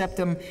would accept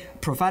them,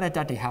 provided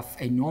that they have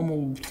a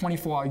normal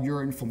 24-hour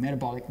urine for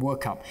metabolic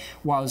workup,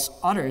 whilst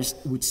others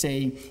would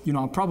say,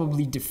 I'll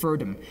probably defer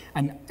them.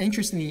 And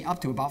interestingly, up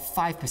to about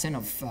 5%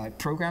 of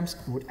programs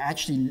would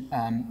actually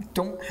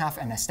don't have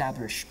an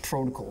established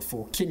protocol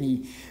for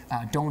kidney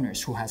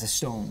donors who has a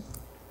stone.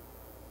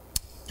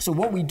 So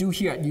what we do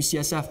here at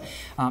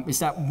UCSF is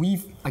that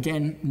we've,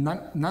 again,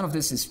 none of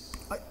this is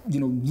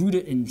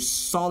rooted in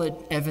solid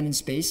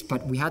evidence base,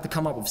 but we had to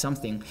come up with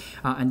something.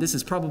 And this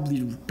is probably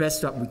the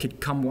best that we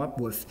could come up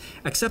with.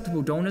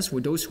 Acceptable donors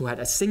were those who had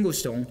a single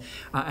stone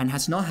and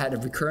has not had a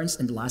recurrence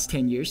in the last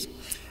 10 years.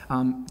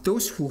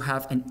 Those who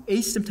have an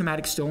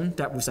asymptomatic stone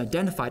that was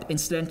identified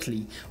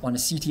incidentally on a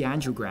CT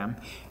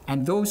angiogram,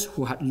 and those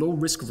who had low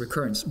risk of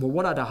recurrence. Well,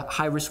 what are the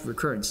high risk of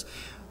recurrence?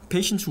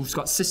 Patients who've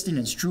got cystine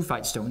and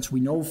struvite stones, we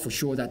know for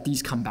sure that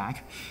these come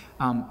back.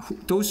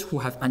 Those who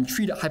have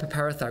untreated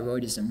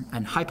hyperparathyroidism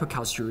and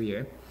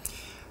hypercalciuria,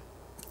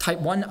 type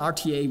 1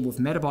 RTA with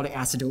metabolic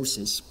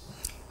acidosis,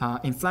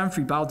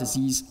 inflammatory bowel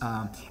disease,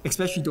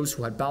 especially those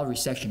who had bowel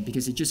resection,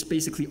 because it just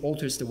basically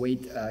alters the way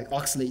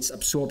oxalates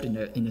absorbed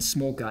in a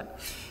small gut.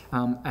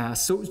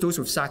 So those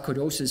with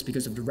sarcoidosis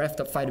because of the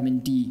revved up vitamin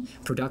D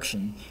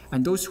production,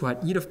 and those who had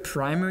either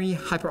primary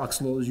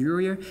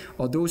hyperoxaluria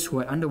or those who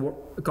had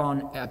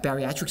undergone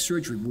bariatric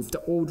surgery with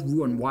the old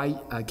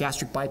Roux-en-Y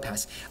gastric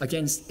bypass.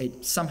 Again,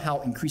 it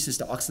somehow increases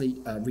the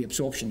oxalate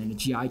reabsorption in the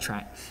GI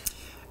tract.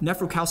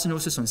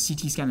 Nephrocalcinosis on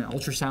CT scan and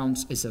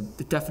ultrasounds is a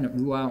definite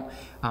rule out.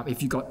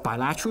 If you got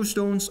bilateral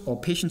stones or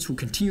patients who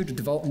continue to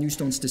develop new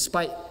stones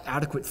despite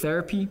adequate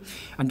therapy,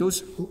 and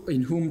those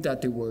in whom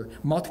that there were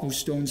multiple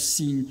stones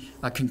seen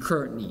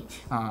concurrently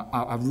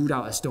are ruled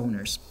out as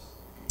donors.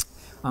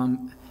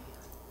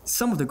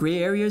 Some of the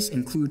gray areas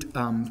include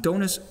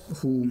donors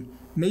who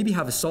maybe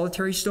have a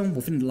solitary stone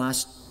within the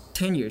last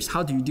 10 years.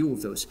 How do you deal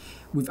with those?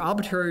 We've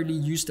arbitrarily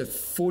used the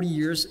 40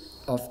 years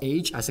of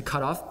age as a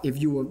cutoff.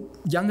 If you were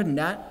younger than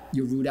that,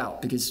 you're ruled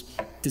out because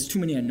there's too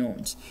many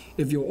unknowns.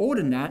 If you're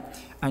older than that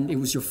and it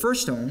was your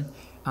first stone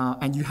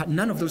and you had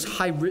none of those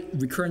high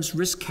recurrence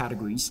risk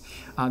categories,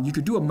 you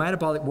could do a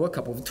metabolic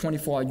workup of a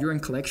 24-hour urine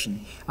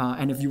collection,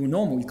 and if you were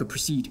normal, you could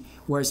proceed.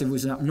 Whereas if it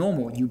was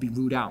abnormal, you'd be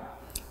ruled out.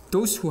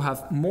 Those who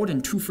have more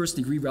than 2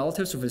 first-degree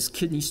relatives of a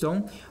kidney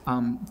stone,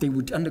 they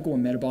would undergo a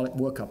metabolic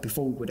workup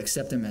before we would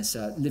accept them as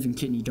living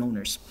kidney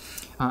donors.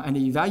 And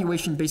the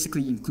evaluation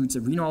basically includes a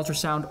renal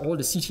ultrasound or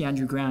the CT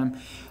angiogram,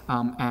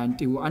 and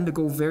they will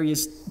undergo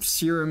various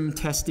serum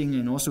testing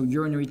and also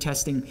urinary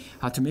testing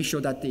to make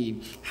sure that they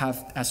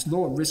have as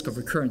low a risk of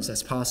recurrence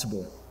as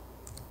possible.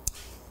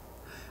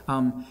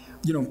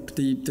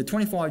 The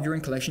 24-hour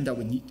urine collection that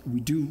we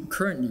do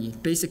currently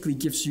basically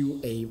gives you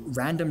a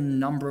random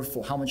number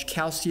for how much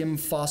calcium,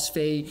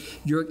 phosphate,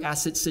 uric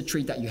acid,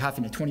 citrate that you have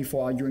in a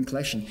 24-hour urine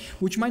collection,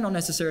 which might not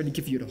necessarily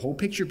give you the whole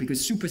picture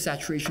because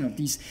supersaturation of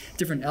these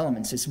different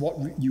elements is what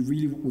you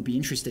really would be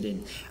interested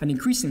in. And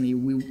increasingly,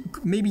 we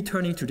may be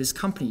turning to this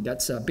company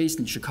that's based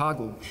in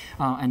Chicago,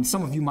 and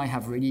some of you might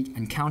have already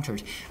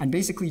encountered. And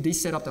basically, they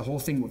set up the whole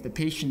thing with the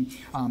patient.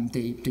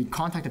 They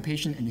contact the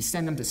patient and they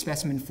send them the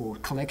specimen for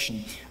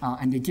collection.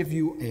 And they give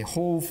you a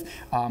whole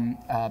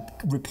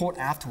report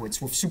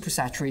afterwards with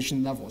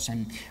supersaturation levels,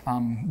 and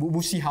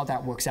we'll see how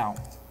that works out.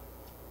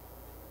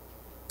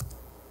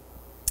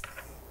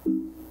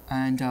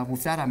 And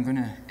with that, I'm going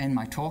to end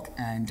my talk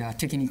and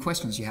take any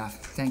questions you have.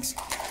 Thanks.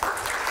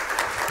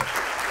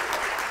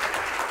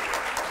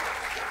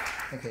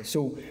 Okay,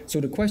 so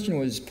the question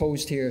was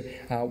posed here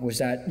was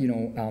that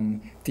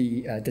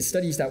the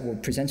studies that were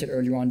presented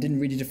earlier on didn't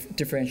really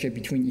differentiate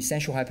between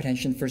essential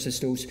hypertension versus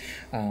those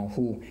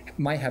who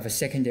might have a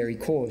secondary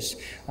cause,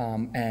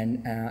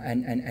 and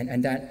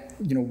that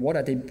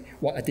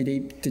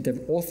did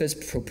the authors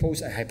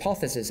propose a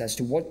hypothesis as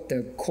to what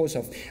the cause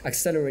of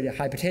accelerated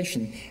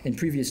hypertension in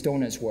previous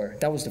donors were?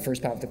 That was the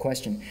first part of the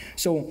question.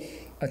 So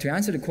to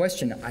answer the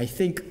question, I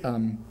think.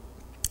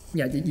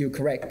 Yeah, you're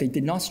correct. They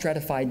did not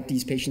stratify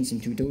these patients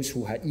into those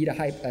who had either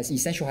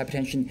essential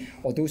hypertension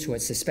or those who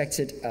had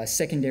suspected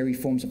secondary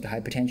forms of the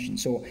hypertension.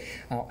 So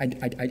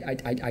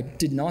I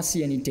did not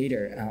see any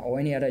data or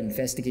any other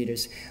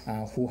investigators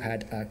who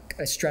had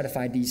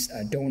stratified these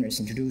donors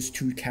into those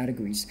two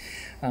categories.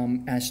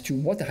 As to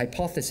what the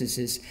hypothesis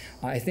is,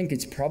 I think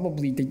it's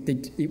probably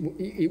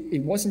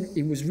it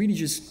was really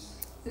just.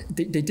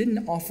 They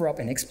didn't offer up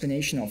an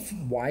explanation of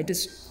why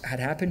this had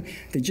happened.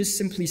 They just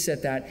simply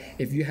said that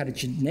if you had a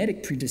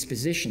genetic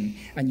predisposition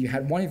and you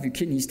had one of your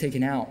kidneys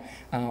taken out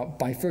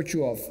by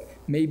virtue of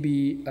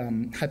maybe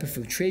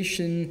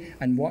hyperfiltration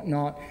and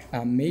whatnot,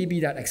 maybe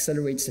that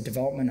accelerates the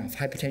development of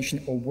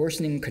hypertension or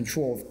worsening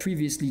control of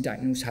previously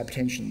diagnosed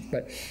hypertension.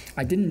 But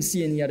I didn't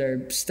see any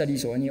other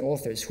studies or any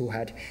authors who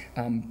had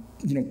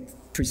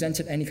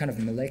presented any kind of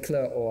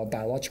molecular or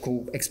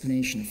biological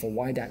explanation for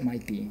why that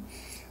might be.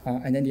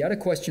 And then the other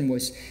question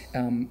was,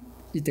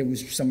 there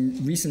was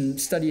some recent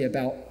study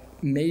about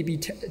maybe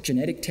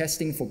genetic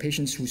testing for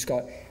patients who's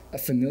got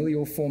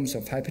familial forms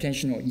of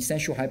hypertension or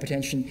essential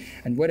hypertension,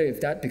 and whether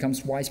if that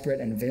becomes widespread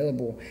and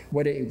available,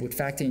 whether it would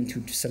factor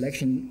into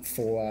selection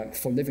for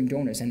living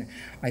donors. And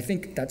I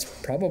think that's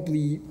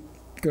probably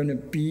going to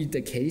be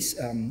the case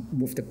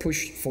with the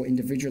push for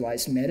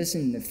individualized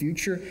medicine in the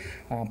future,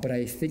 but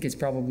I think it's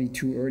probably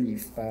too early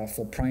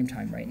for prime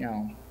time right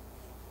now.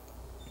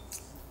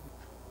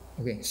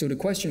 Okay, so the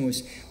question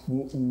was,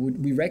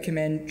 would we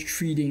recommend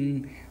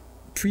treating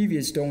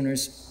previous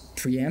donors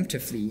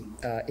preemptively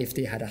if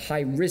they had a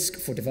high risk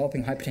for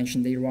developing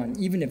hypertension later on,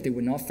 even if they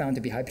were not found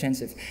to be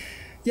hypertensive?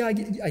 Yeah,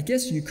 I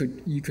guess you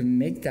could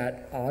make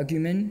that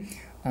argument,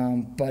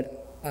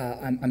 but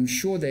I'm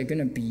sure there are going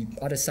to be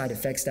other side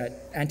effects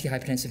that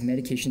antihypertensive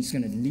medication is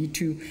going to lead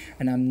to,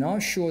 and I'm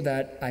not sure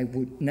that I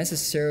would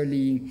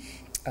necessarily,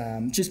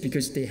 just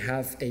because they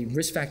have a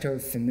risk factor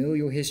of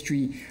familial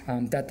history,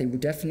 that they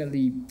would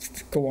definitely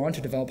go on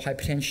to develop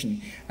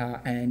hypertension,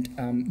 and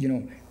you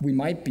know, we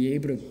might be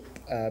able to.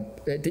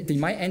 They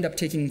might end up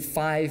taking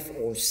 5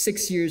 or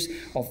 6 years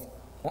of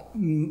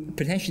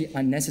potentially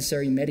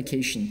unnecessary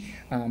medication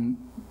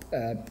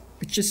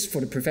just for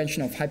the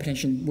prevention of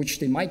hypertension, which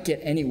they might get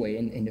anyway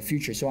in the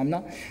future. So I'm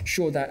not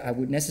sure that I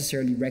would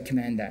necessarily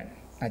recommend that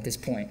at this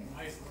point.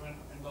 Might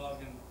involve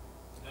in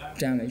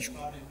Damage.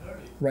 Starting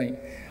early, right.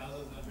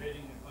 rather than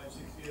waiting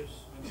 5-6 years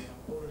when they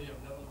have already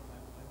developed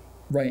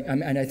hypertension. Right,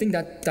 and I think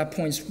that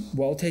point's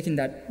well taken,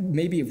 that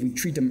maybe if we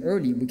treat them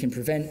early, we can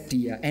prevent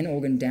the end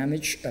organ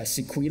damage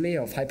sequelae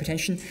of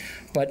hypertension.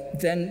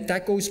 But then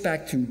that goes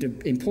back to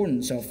the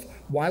importance of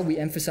why we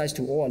emphasize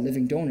to all our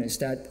living donors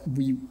that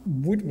we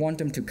would want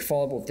them to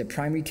follow up with their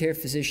primary care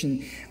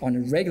physician on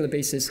a regular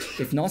basis,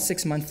 if not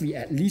 6 monthly,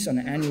 at least on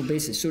an annual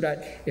basis, so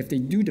that if they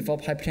do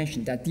develop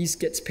hypertension, that these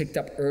gets picked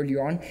up early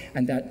on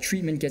and that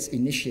treatment gets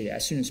initiated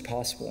as soon as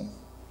possible.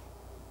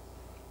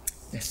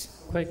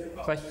 Yes? Quick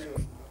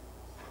question.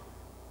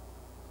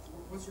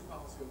 What's your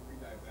policy on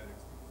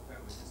pre-diabetics,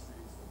 family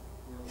histories,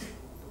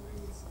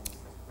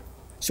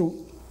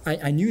 So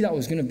I knew that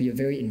was going to be a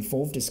very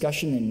involved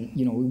discussion, and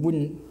you know,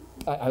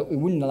 it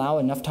wouldn't allow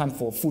enough time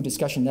for full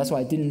discussion. That's why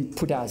I didn't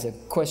put that as a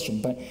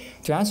question. But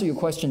to answer your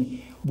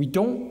question, we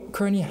don't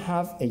currently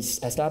have an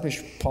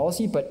established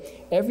policy, but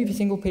every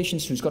single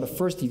patient who's got a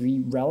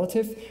first-degree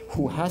relative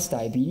who has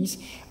diabetes,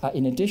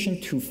 in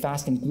addition to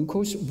fasting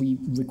glucose, we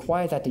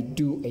require that they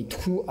do a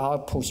 2-hour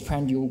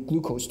postprandial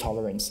glucose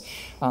tolerance.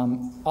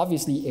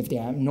 Obviously, if they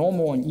are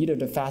normal on either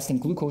the fasting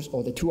glucose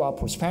or the 2-hour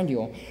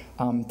postprandial,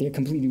 they're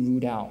completely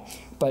ruled out.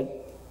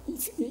 But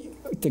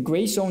the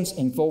gray zones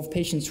involve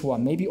patients who are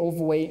maybe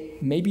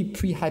overweight, maybe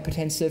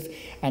pre-hypertensive,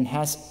 and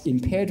has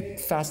impaired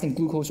fasting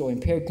glucose or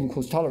impaired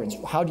glucose tolerance.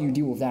 How do you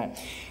deal with that?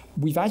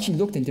 We've actually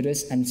looked into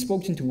this and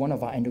spoken to one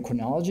of our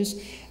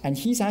endocrinologists, and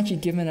he's actually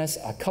given us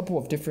a couple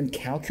of different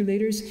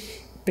calculators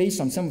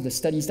based on some of the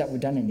studies that were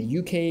done in the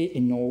UK,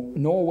 in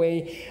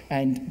Norway,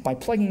 and by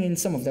plugging in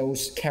some of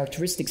those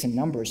characteristics and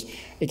numbers,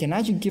 it can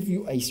actually give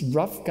you a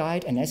rough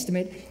guide and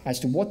estimate as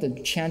to what the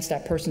chance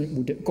that person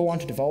would go on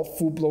to develop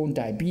full-blown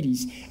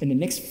diabetes in the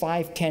next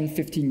 5, 10,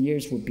 15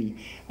 years would be.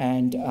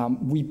 And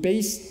we've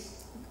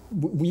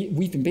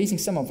been basing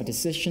some of our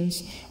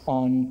decisions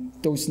on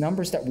those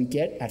numbers that we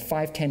get at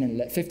 5, 10,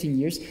 and 15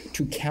 years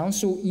to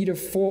counsel either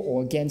for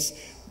or against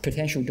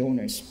potential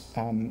donors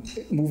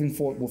moving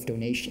forward with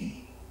donation.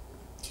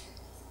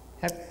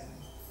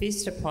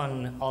 Based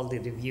upon all the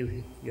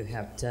review you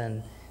have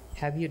done,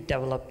 have you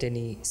developed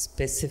any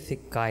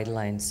specific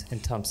guidelines in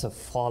terms of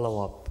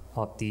follow-up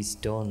of these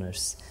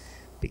donors?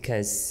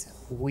 Because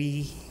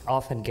we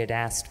often get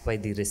asked by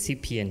the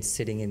recipients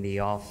sitting in the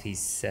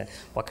office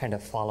what kind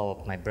of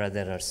follow-up my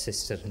brother or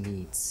sister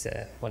needs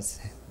once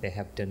they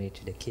have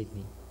donated a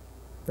kidney.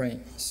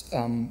 Right.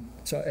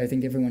 So I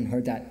think everyone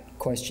heard that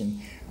question.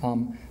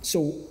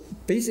 So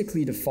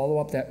basically the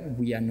follow-up that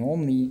we are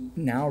normally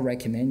now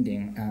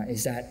recommending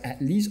is that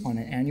at least on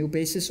an annual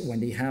basis, when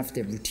they have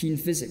their routine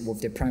visit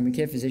with their primary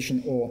care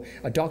physician or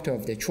a doctor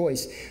of their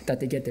choice, that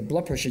they get their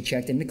blood pressure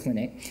checked in the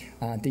clinic,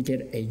 they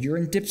get a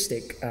urine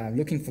dipstick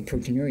looking for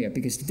proteinuria,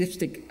 because the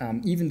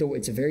dipstick, even though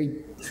it's a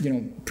very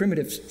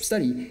primitive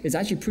study, is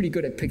actually pretty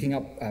good at picking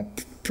up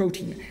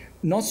protein.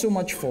 Not so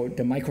much for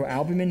the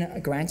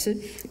microalbumin,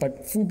 granted,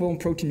 but full-blown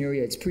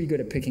proteinuria, it's pretty good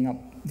at picking up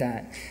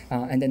that.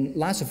 And then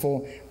last of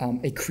all,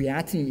 a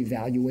creatinine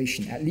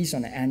evaluation, at least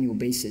on an annual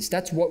basis.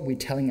 That's what we're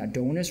telling our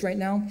donors right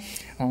now.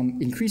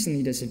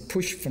 Increasingly, there's a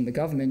push from the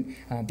government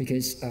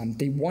because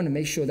they want to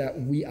make sure that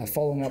we are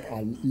following up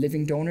our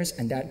living donors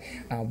and that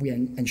we are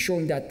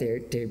ensuring that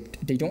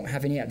they don't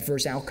have any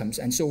adverse outcomes.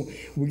 And so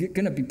we're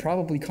going to be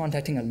probably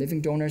contacting our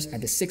living donors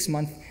at the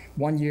 6-month,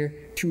 1 year,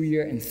 2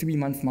 year, and 3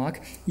 month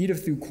mark, either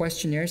through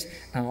questionnaires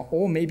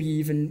or maybe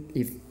even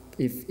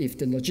if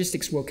the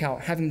logistics work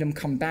out, having them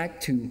come back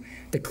to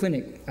the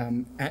clinic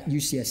at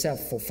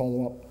UCSF for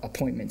follow-up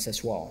appointments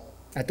as well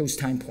at those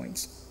time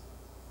points.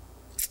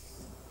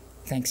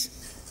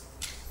 Thanks.